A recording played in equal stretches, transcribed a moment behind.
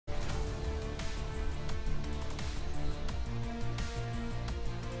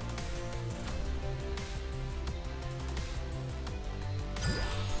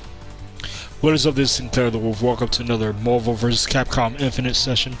What is up, this is SCtheWolf. Welcome to another Marvel vs. Capcom Infinite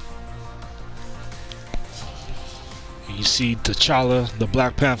session. You see T'Challa, the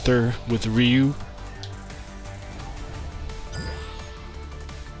Black Panther, with Ryu.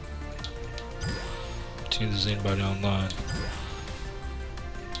 See if there's anybody online.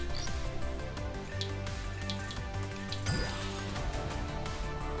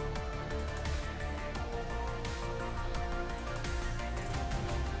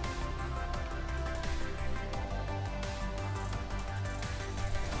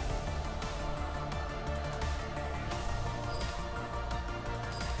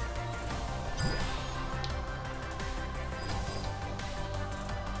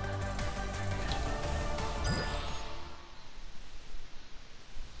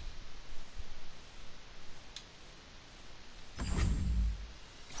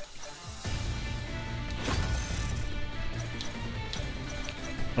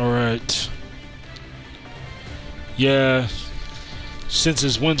 Alright. Yeah, since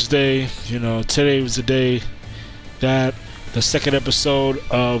it's Wednesday, you know, today was the day that the second episode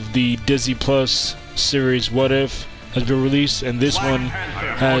of the Disney Plus series What If has been released, and this one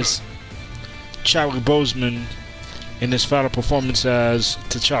has Chadwick Boseman in his final performance as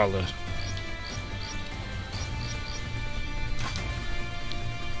T'Challa.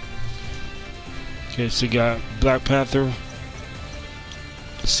 Okay, so you got Black Panther.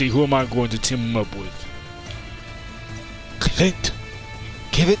 Let's see, who am I going to team him up with? Clint,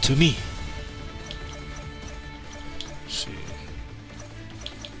 give it to me. Let's see.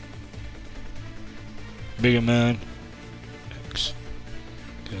 Bigger Man. X.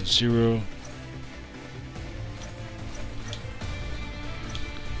 Got 0.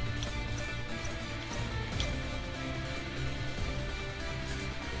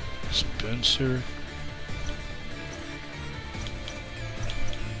 Spencer.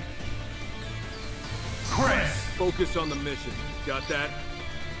 Focus on the mission. Got that?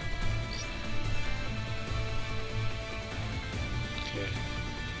 Okay.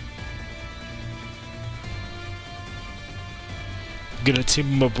 I'm gonna team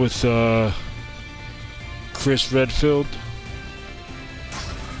him up with Chris Redfield.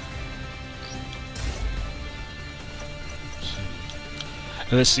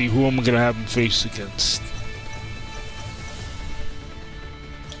 And let's see who I'm gonna have him face against.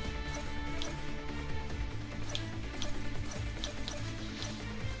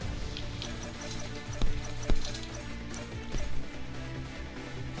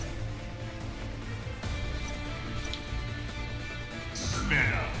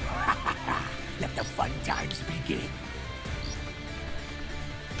 Let the fun times begin.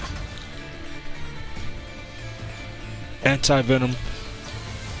 Anti-Venom.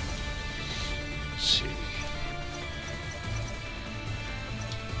 Let's see.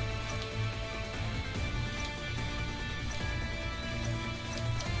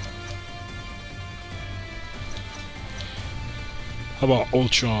 How about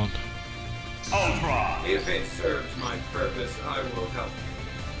Ultron? Ultron! If it serves my purpose, I will help you.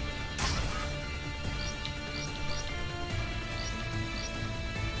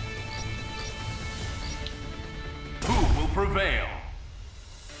 Who will prevail?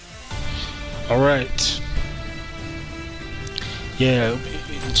 Alright. Yeah,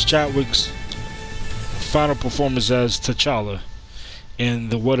 it's Chadwick's final performance as T'Challa in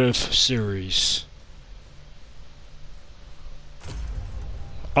the What If series.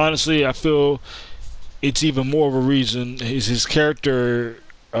 Honestly, I feel it's even more of a reason is his character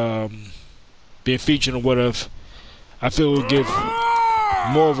being featured in What If. I feel it would give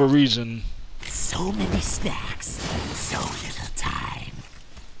more of a reason. So many snacks, so little time.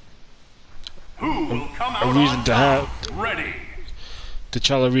 Who will come out A reason to have ready?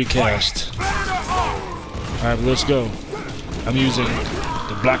 T'Challa recast. Alright, let's go. I'm using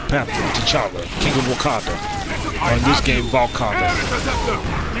the Black Panther, T'Challa, King of Wakanda. Or in this game, Valkanda.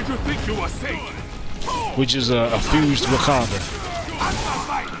 Did you think you were safe? Which is a fused Wakanda.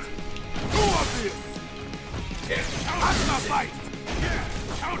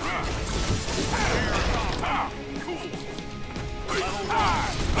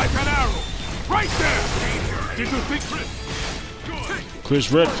 Like an arrow, right there. Did you think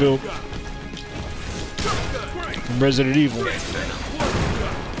Chris Redfield from Resident Evil.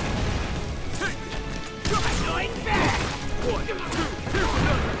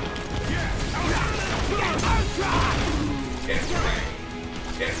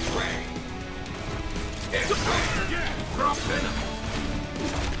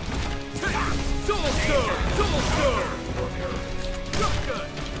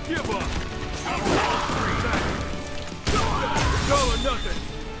 Give up. All or nothing.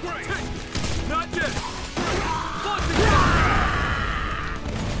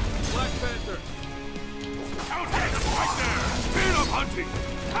 hunting.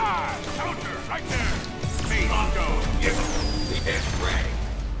 Ah, counter, right there. Me, Mongo. It's ready.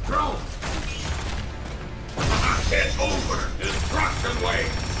 Drone. It's over. Destruction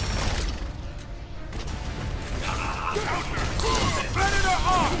wave. Predator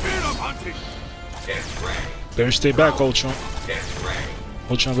on. Venom hunting. It's ready. Better stay back, Ultron. It's ready.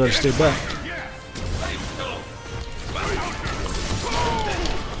 Ultron better stay back.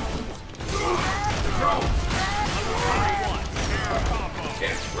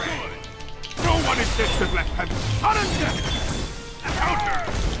 It's ready. No one is next to Black Panther. Sudden death. Counter.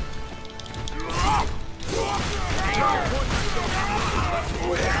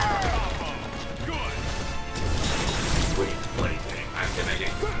 Wait, plaything.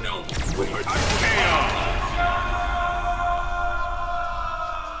 Activating. No. Wait.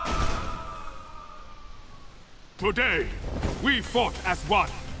 Today, we fought as one.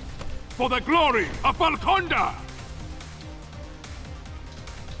 For the glory of Valkonda!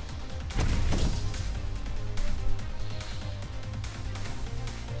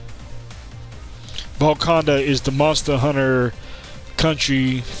 Valkonda is the Monster Hunter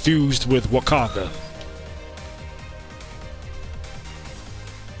country fused with Wakanda.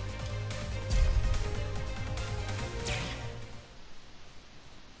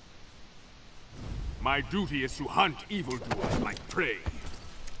 My duty is to hunt evildoers like prey.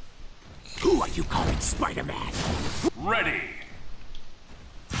 Who are you calling Spider-Man? Ready!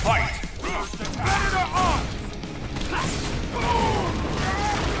 Fight! Predator on!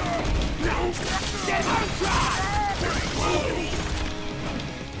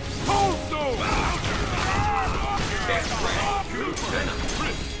 Cold Stone!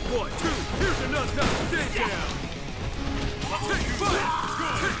 One, two, here's another dig down! Take fire!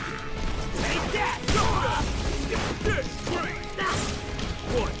 Take that! This, great!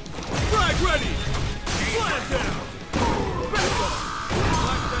 One, frag ready! Flag down! Back up!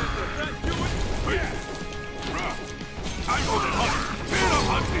 Black Panther, that do it? Yes! I'm on it, hunter! Venom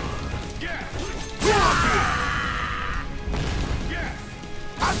hunting! Yes! Yes!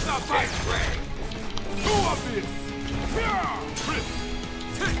 That's the fight! Go up this! Yeah! Chris!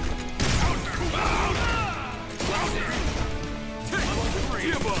 Take! Counter!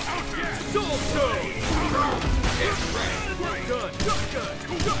 Give up! Soul Stone! Gun!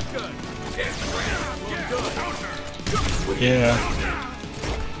 Shotgun! Yeah.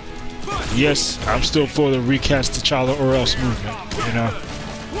 Yes, I'm still for the recast T'Challa or else movement, you know.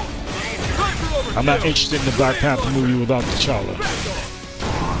 I'm not interested in the Black Panther movie without T'Challa.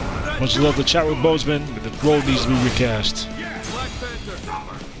 Much love to chat with Bozeman, but the role needs to be recast. Black Panther!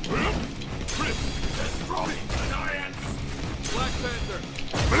 Chris! Destroy! Black Panther!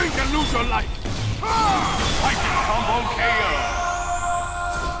 Blink and lose your life! Fighting combo KO!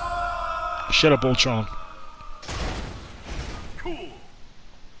 Shut up, Ultron. Cool!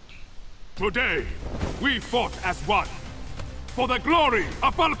 Today, we fought as one. For the glory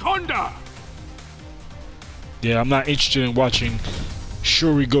of Valkonda! Yeah, I'm not interested in watching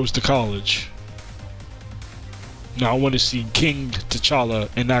Shuri Goes to College. No, I want to see King T'Challa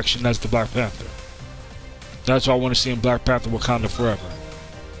in action as the Black Panther. That's what I want to see in Black Panther Wakanda Forever.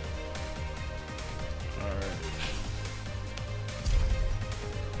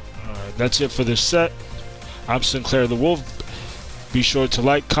 Alright, that's it for this set. I'm SCtheWolf. Be sure to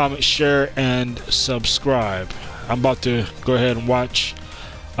like, comment, share, and subscribe. I'm about to go ahead and watch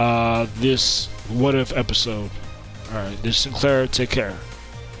this What If episode. Alright, this is Sinclair. Take care.